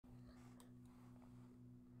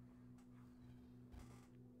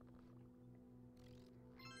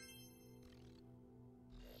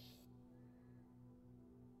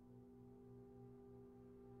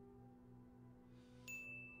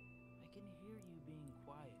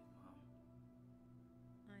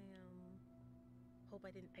Hope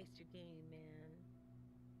I didn't ice your game, man.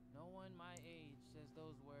 No one my age says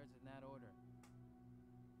those words in that order.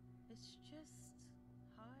 It's just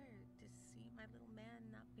hard to see my little man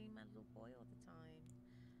not being my little boy all the time.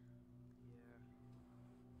 Yeah.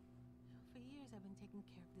 For years, I've been taking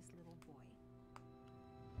care of this little boy.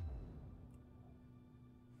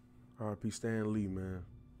 R.I.P. Stan Lee, man.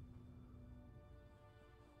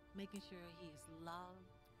 Making sure he is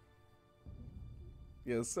loved.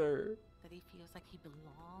 Yes, sir. That he feels like he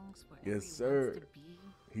belongs wherever Yes, he sir. wants to be.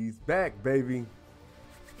 He's back, baby.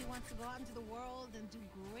 He wants to go out into the world and do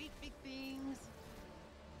great big things.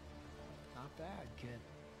 Not bad, kid.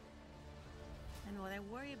 And what I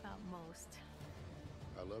worry about most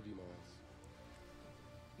I love you, Miles.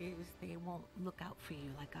 is they won't look out for you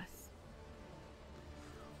like us.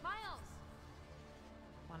 Miles!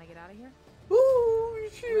 Want to get out of here? Ooh,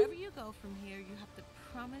 shit. Wherever you go from here, you have to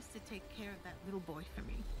promise to take care of that little boy for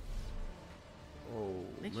me. Oh,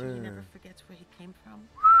 Make sure he never forgets where he came from.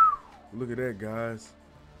 Look at that, guys.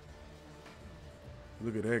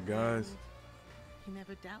 Look at that, guys. And he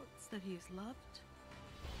never doubts that he is loved.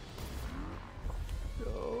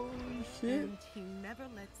 Oh, shit. And he never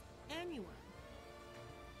lets anyone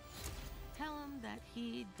tell him that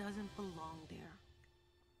he doesn't belong there.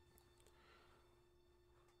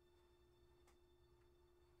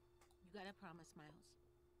 You gotta promise, Miles.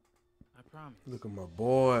 I promise. Look at my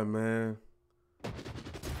boy, man.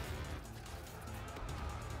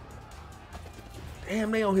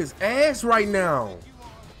 Damn, they on his ass right now.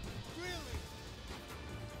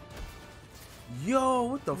 Yo,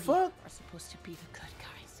 what the fuck? We're supposed to be the good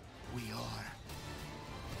guys. We are.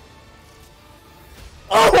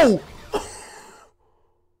 Oh!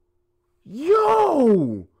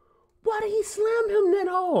 Yo! Why did he slam him that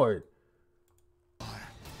hard?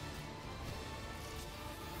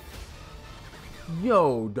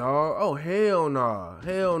 Yo, dog. Oh, hell nah.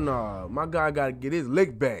 Hell nah. My guy gotta get his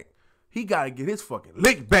lick back. He gotta get his fucking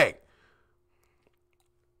lick back.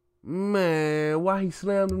 Man, why he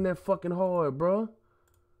slammed him that fucking hard, bro?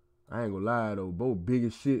 I ain't gonna lie, though. Bo big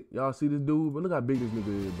as shit. Y'all see this dude? But look how big this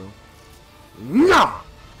nigga is, bro. Nah!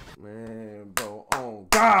 Man, bro. On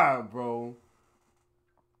God, bro.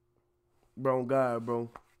 Bro, on God, bro.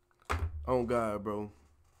 On God, bro.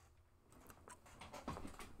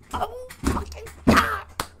 Oh, fucking God.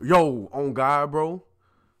 Yo, on God, bro.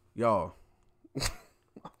 Y'all.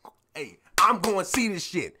 Hey, I'm going to see this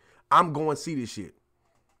shit. I'm going to see this shit.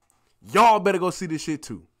 Y'all better go see this shit,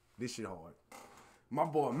 too. This shit hard. My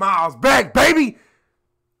boy Miles back, baby.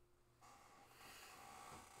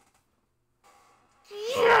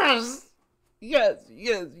 Yes. Yes,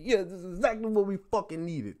 yes, yes. This is exactly what we fucking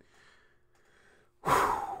needed.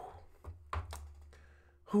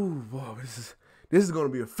 Whew, boy, this is gonna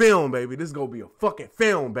be a film, baby. This is gonna be a fucking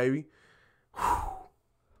film, baby.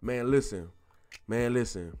 Man, listen. Man,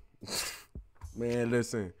 listen. Man,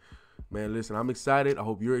 listen. Man, listen. I'm excited. I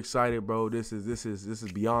hope you're excited, bro. This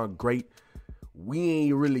is beyond great. We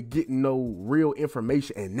ain't really getting no real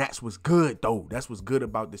information, and that's what's good, though. That's what's good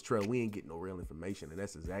about this trailer. We ain't getting no real information, and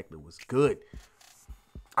that's exactly what's good.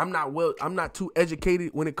 I'm not too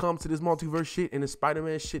educated when it comes to this multiverse shit and this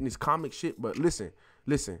Spider-Man shit and this comic shit, but listen.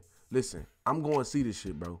 I'm going to see this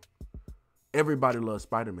shit, bro. Everybody loves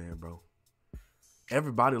Spider-Man, bro.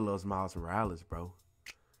 Everybody loves Miles Morales, bro.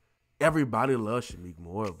 Everybody loves Shameik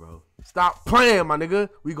Moore, bro. Stop playing, my nigga.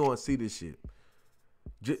 We going to see this shit.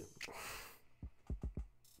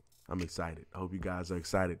 I'm excited. I hope you guys are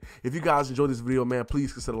excited. If you guys enjoyed this video, man,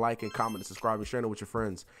 please consider liking, comment, and subscribing, sharing it with your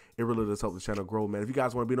friends. It really does help the channel grow, man. If you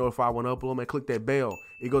guys want to be notified when I upload, man, click that bell.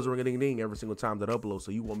 It goes ring-a-ding-ding every single time that I upload,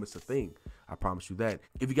 so you won't miss a thing. I promise you that.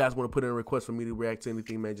 If you guys want to put in a request for me to react to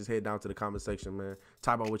anything, man, just head down to the comment section, man.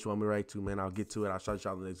 Type out what you want me to react to, man. I'll get to it. I'll shout you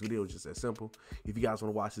out in the next video. It's just that simple. If you guys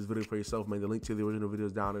want to watch this video for yourself, man, the link to the original video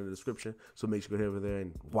is down in the description, so make sure you go over there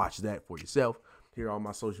and watch that for yourself. Here are all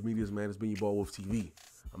my social medias, man. It's been your boy Wolf TV.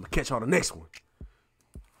 I'm going to catch y'all on the next one.